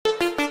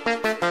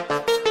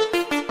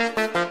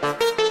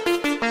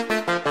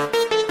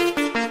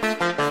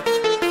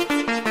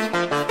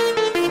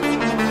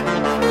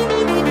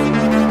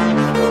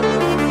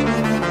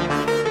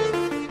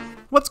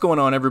going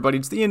on, everybody?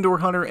 It's the Indoor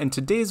Hunter, and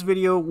today's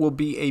video will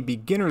be a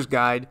beginner's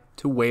guide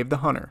to Wave the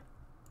Hunter.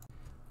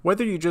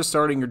 Whether you're just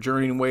starting your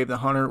journey in Wave the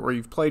Hunter or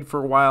you've played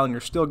for a while and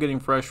you're still getting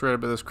frustrated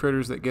by those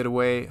critters that get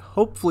away,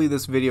 hopefully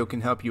this video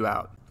can help you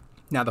out.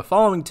 Now, the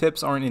following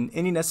tips aren't in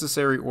any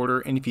necessary order,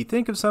 and if you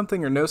think of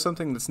something or know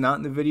something that's not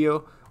in the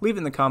video, leave it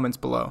in the comments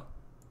below.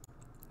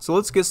 So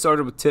let's get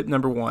started with tip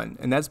number 1,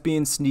 and that's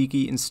being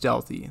sneaky and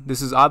stealthy.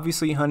 This is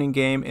obviously a hunting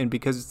game, and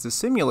because it's a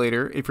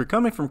simulator, if you're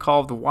coming from Call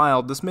of the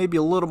Wild, this may be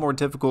a little more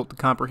difficult to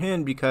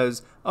comprehend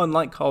because,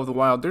 unlike Call of the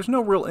Wild, there's no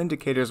real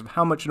indicators of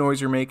how much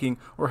noise you're making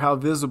or how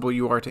visible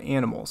you are to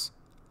animals.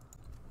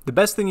 The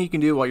best thing you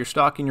can do while you're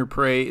stalking your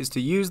prey is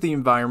to use the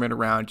environment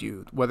around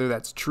you, whether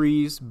that's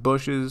trees,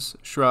 bushes,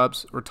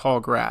 shrubs, or tall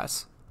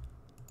grass.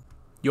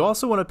 You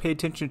also want to pay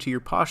attention to your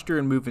posture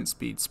and movement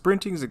speed.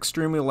 Sprinting is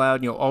extremely loud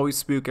and you'll always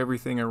spook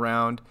everything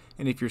around,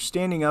 and if you're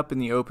standing up in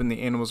the open,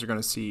 the animals are going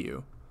to see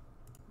you.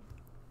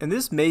 And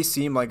this may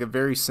seem like a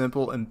very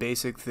simple and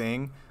basic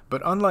thing,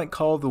 but unlike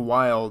Call of the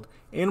Wild,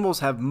 animals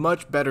have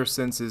much better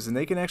senses and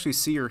they can actually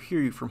see or hear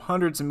you from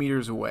hundreds of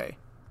meters away.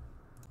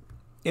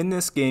 In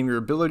this game, your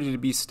ability to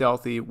be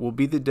stealthy will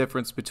be the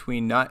difference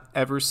between not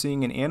ever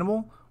seeing an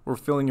animal or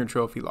filling your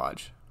trophy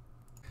lodge.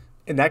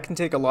 And that can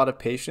take a lot of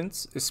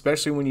patience,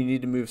 especially when you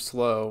need to move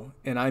slow,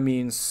 and I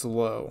mean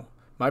slow.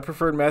 My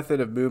preferred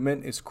method of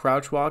movement is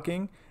crouch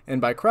walking,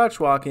 and by crouch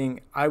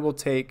walking, I will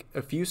take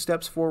a few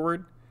steps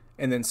forward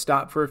and then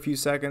stop for a few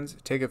seconds,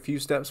 take a few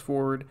steps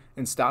forward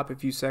and stop a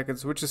few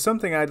seconds, which is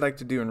something I'd like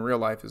to do in real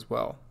life as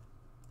well.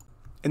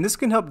 And this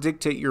can help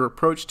dictate your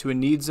approach to a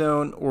need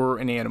zone or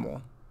an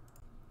animal.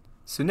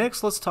 So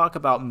next, let's talk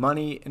about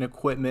money and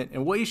equipment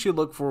and what you should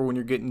look for when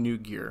you're getting new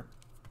gear.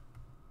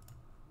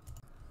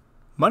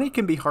 Money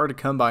can be hard to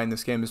come by in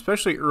this game,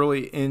 especially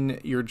early in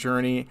your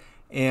journey,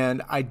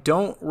 and I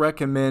don't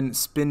recommend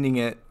spending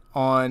it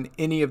on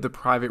any of the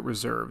private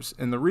reserves.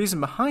 And the reason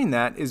behind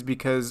that is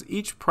because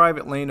each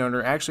private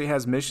landowner actually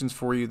has missions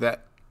for you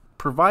that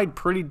provide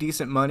pretty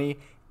decent money,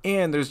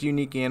 and there's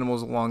unique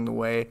animals along the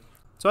way.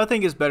 So I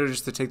think it's better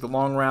just to take the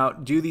long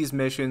route, do these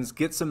missions,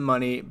 get some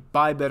money,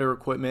 buy better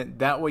equipment.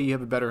 That way you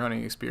have a better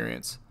hunting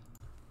experience.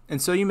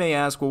 And so you may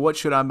ask, well, what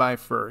should I buy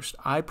first?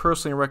 I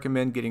personally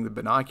recommend getting the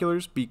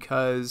binoculars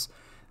because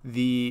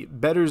the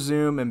better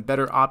zoom and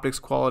better optics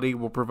quality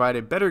will provide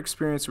a better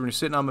experience when you're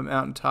sitting on a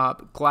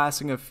mountaintop,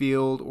 glassing a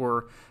field,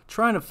 or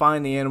trying to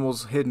find the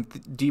animals hidden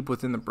deep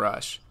within the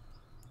brush.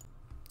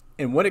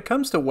 And when it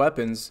comes to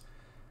weapons,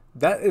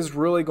 that is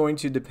really going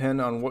to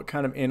depend on what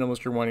kind of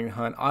animals you're wanting to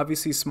hunt.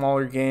 Obviously,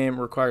 smaller game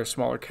requires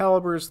smaller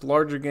calibers.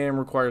 Larger game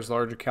requires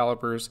larger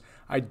calibers.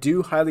 I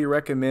do highly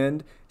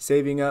recommend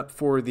saving up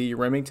for the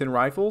Remington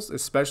rifles,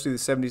 especially the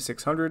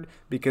 7600,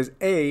 because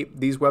A,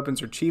 these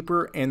weapons are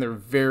cheaper and they're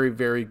very,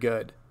 very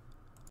good.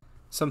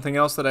 Something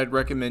else that I'd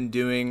recommend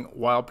doing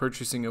while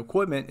purchasing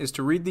equipment is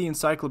to read the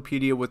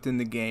encyclopedia within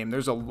the game.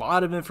 There's a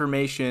lot of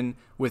information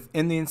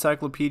within the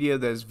encyclopedia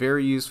that is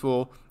very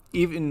useful,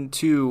 even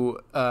to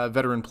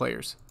veteran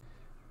players.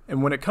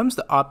 And when it comes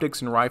to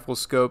optics and rifle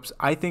scopes,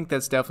 I think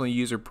that's definitely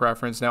user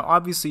preference. Now,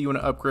 obviously you want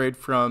to upgrade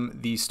from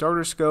the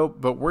starter scope,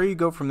 but where you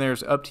go from there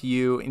is up to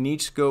you, and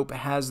each scope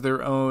has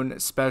their own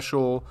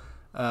special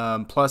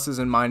pluses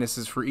and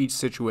minuses for each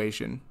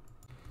situation.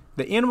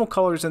 The animal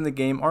colors in the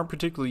game aren't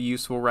particularly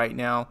useful right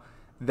now.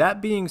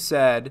 That being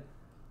said,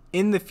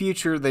 in the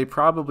future, they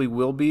probably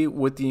will be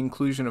with the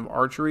inclusion of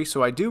archery,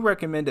 so I do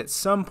recommend at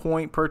some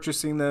point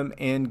purchasing them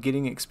and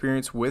getting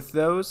experience with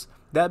those.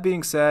 That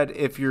being said,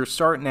 if you're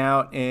starting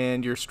out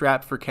and you're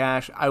strapped for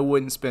cash, I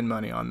wouldn't spend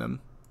money on them.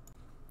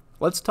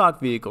 Let's talk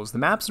vehicles. The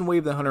maps in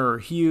Wave the Hunter are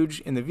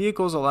huge, and the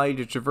vehicles allow you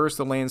to traverse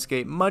the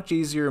landscape much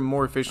easier and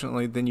more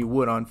efficiently than you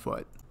would on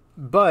foot.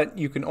 But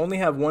you can only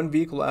have one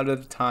vehicle out at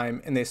a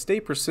time, and they stay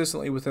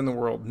persistently within the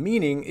world,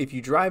 meaning if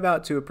you drive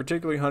out to a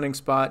particular hunting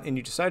spot and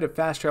you decide to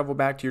fast travel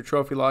back to your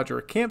trophy lodge or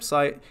a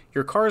campsite,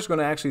 your car is going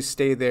to actually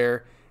stay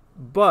there.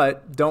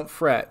 But don't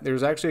fret,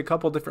 there's actually a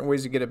couple different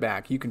ways to get it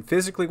back. You can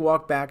physically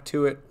walk back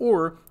to it,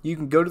 or you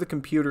can go to the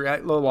computer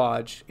at the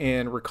lodge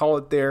and recall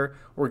it there,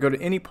 or go to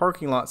any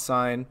parking lot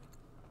sign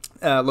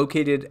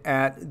located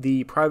at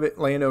the private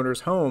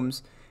landowner's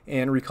homes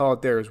and recall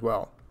it there as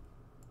well.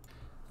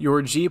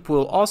 Your Jeep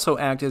will also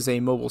act as a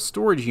mobile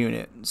storage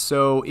unit,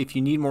 so if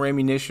you need more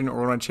ammunition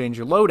or want to change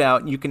your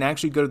loadout, you can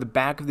actually go to the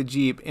back of the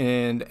Jeep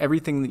and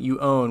everything that you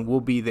own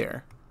will be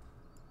there.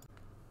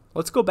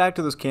 Let's go back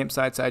to those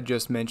campsites I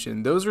just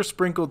mentioned. Those are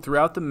sprinkled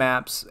throughout the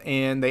maps,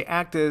 and they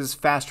act as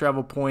fast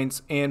travel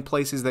points and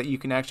places that you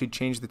can actually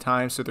change the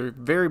time, so they're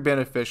very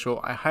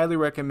beneficial. I highly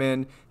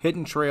recommend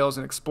hitting trails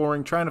and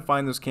exploring, trying to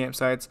find those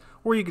campsites,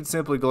 or you can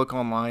simply look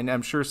online.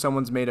 I'm sure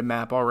someone's made a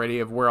map already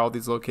of where all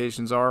these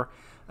locations are.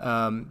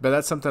 But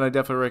that's something I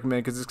definitely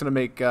recommend because it's going to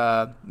make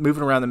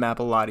moving around the map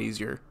a lot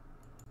easier.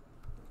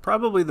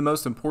 Probably the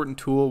most important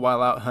tool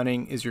while out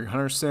hunting is your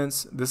hunter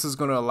sense. This is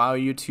going to allow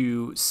you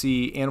to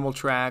see animal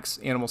tracks,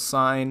 animal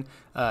sign,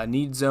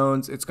 need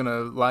zones. It's going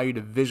to allow you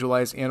to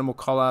visualize animal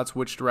callouts,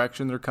 which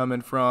direction they're coming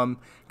from,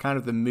 kind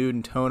of the mood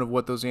and tone of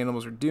what those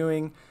animals are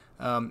doing.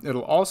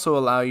 It'll also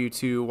allow you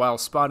to, while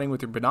spotting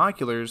with your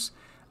binoculars,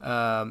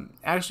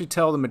 actually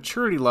tell the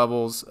maturity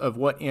levels of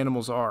what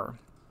animals are.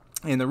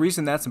 And the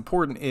reason that's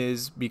important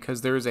is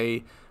because there's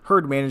a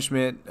herd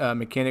management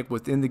mechanic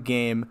within the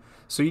game,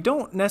 so you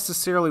don't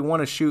necessarily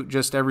want to shoot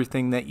just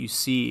everything that you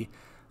see.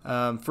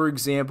 For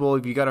example,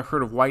 if you got a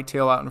herd of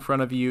whitetail out in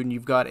front of you and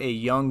you've got a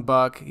young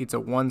buck, it's a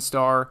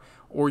 1-star,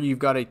 or you've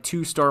got a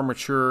 2-star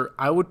mature,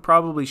 I would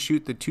probably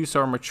shoot the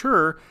 2-star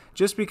mature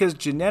just because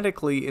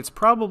genetically it's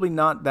probably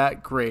not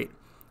that great.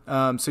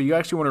 So you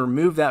actually want to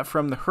remove that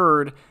from the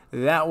herd.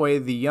 That way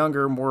the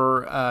younger,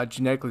 more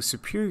genetically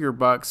superior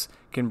bucks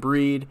can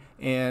breed,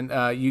 and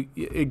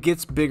it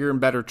gets bigger and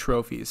better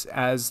trophies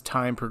as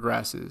time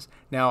progresses.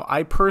 Now,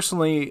 I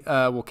personally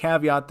will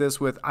caveat this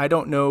with I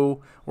don't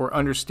know or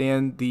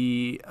understand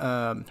the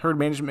herd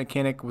management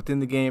mechanic within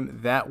the game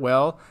that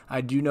well.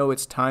 I do know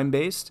it's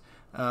time-based.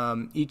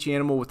 Each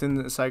animal within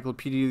the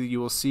encyclopedia that you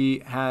will see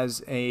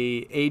has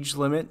a age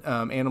limit.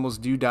 Animals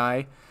do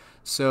die.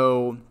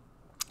 So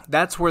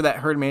that's where that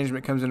herd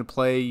management comes into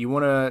play. You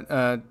want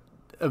to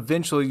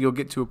eventually you'll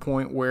get to a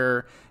point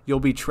where you'll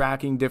be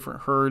tracking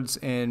different herds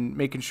and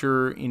making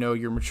sure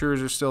your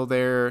matures are still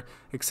there,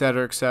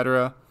 etc.,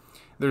 etc.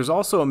 There's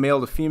also a male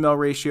to female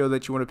ratio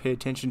that you want to pay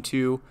attention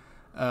to.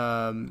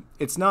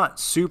 It's not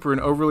super and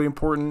overly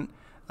important.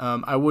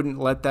 I wouldn't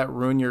let that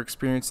ruin your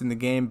experience in the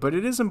game, but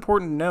it is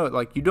important to note,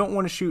 like, you don't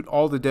want to shoot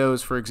all the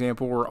does, for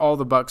example, or all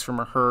the bucks from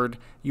a herd.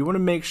 You want to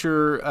make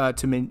sure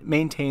to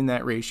maintain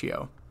that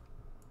ratio.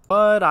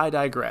 But I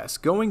digress.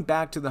 Going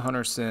back to the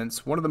hunter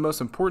sense, one of the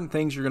most important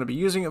things you're going to be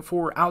using it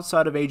for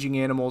outside of aging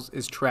animals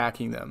is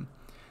tracking them.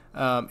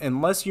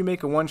 Unless you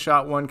make a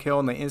one-shot, one-kill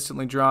and they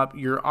instantly drop,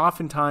 you're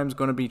oftentimes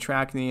going to be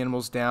tracking the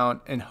animals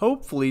down, and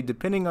hopefully,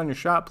 depending on your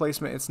shot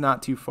placement, it's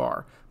not too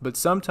far. But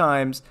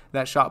sometimes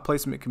that shot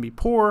placement can be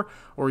poor,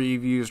 or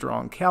you've used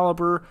wrong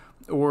caliber,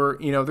 or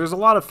there's a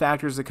lot of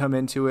factors that come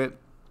into it.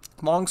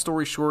 Long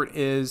story short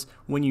is,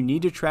 when you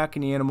need to track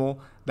an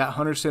animal, that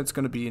hunter scent is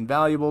going to be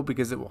invaluable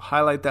because it will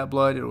highlight that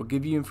blood. It will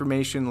give you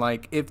information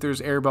like if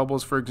there's air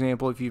bubbles, for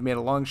example, if you've made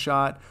a lung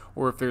shot,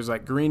 or if there's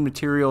like green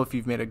material, if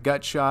you've made a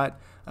gut shot,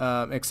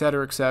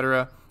 etc.,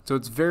 etc. So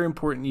it's very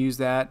important to use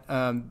that.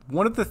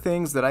 One of the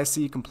things that I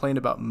see complained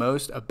about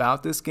most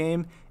about this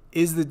game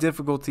is the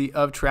difficulty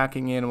of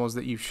tracking animals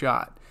that you've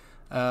shot.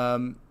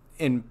 And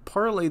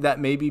partly that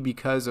may be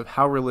because of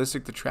how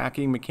realistic the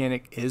tracking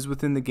mechanic is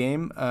within the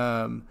game.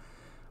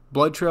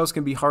 Blood trails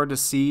can be hard to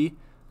see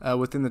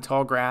within the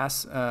tall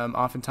grass.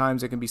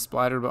 Oftentimes it can be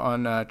splattered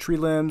on tree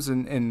limbs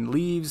and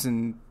leaves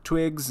and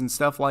twigs and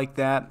stuff like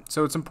that.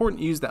 So it's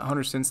important to use that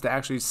hunter sense to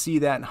actually see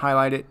that and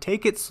highlight it.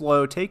 Take it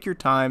slow, take your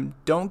time,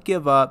 don't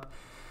give up.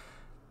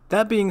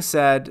 That being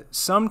said,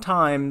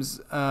 sometimes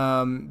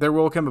there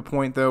will come a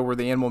point though where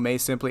the animal may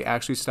simply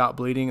actually stop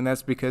bleeding, and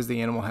that's because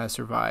the animal has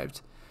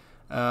survived.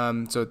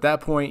 So at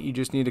that point you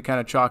just need to kind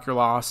of chalk your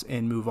loss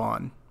and move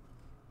on.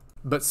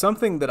 But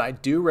something that I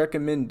do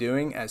recommend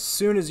doing, as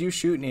soon as you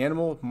shoot an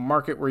animal,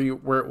 mark it where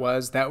it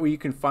was. That way you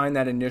can find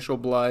that initial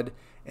blood.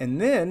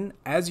 And then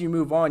as you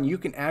move on, you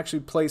can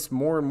actually place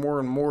more and more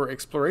and more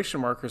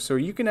exploration markers. So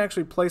you can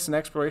actually place an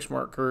exploration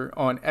marker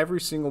on every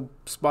single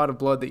spot of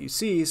blood that you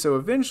see. So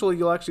eventually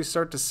you'll actually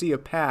start to see a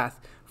path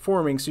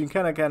forming. So you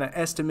can kind of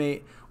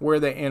estimate where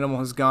the animal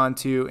has gone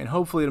to, and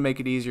hopefully it'll make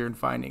it easier in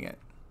finding it.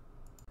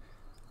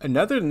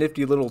 Another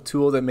nifty little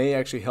tool that may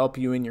actually help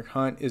you in your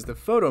hunt is the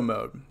photo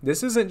mode.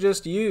 This isn't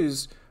just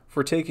used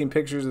for taking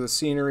pictures of the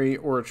scenery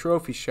or a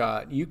trophy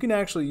shot. You can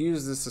actually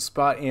use this to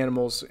spot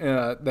animals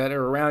that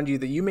are around you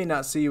that you may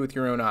not see with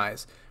your own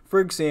eyes. For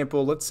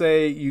example, let's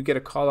say you get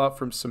a call out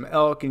from some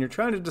elk and you're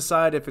trying to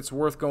decide if it's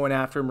worth going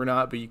after them or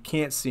not, but you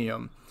can't see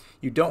them.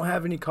 You don't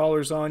have any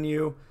collars on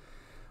you.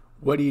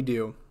 What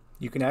do?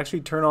 You can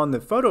actually turn on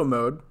the photo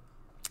mode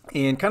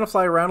and kind of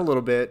fly around a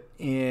little bit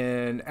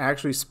and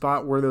actually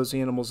spot where those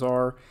animals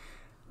are.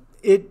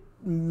 It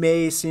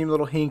may seem a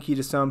little hinky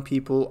to some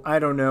people. I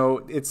don't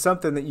know. It's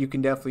something that you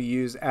can definitely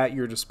use at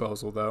your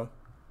disposal though.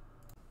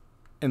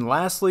 And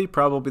lastly,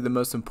 probably the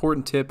most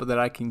important tip that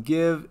I can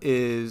give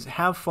is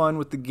have fun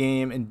with the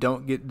game and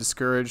don't get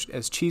discouraged.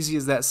 As cheesy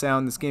as that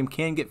sounds, this game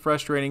can get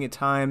frustrating at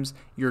times.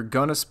 You're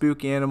gonna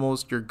spook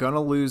animals, you're gonna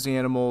lose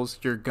animals,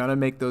 you're gonna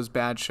make those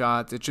bad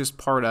shots. It's just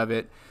part of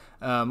it.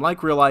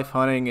 Like real life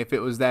hunting, if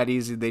it was that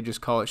easy, they just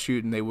call it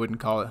shooting, they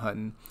wouldn't call it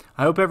hunting.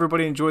 I hope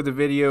everybody enjoyed the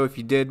video. If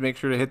you did, make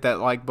sure to hit that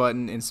like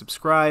button and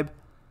subscribe.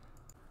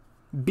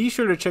 Be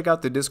sure to check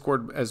out the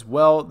Discord as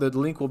well. The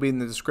link will be in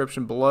the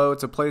description below.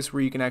 It's a place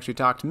where you can actually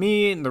talk to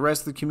me and the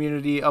rest of the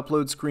community,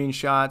 upload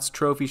screenshots,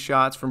 trophy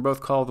shots from both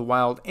Call of the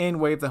Wild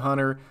and Wave the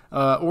Hunter,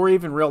 or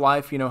even real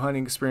life,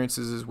 hunting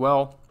experiences as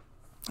well.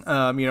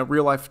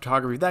 Real life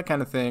photography, that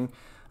kind of thing.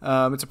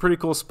 It's a pretty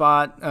cool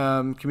spot.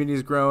 Community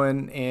is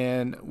growing,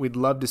 and we'd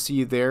love to see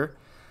you there.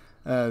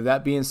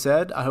 That being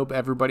said, I hope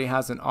everybody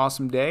has an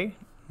awesome day.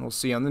 We'll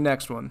see you on the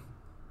next one.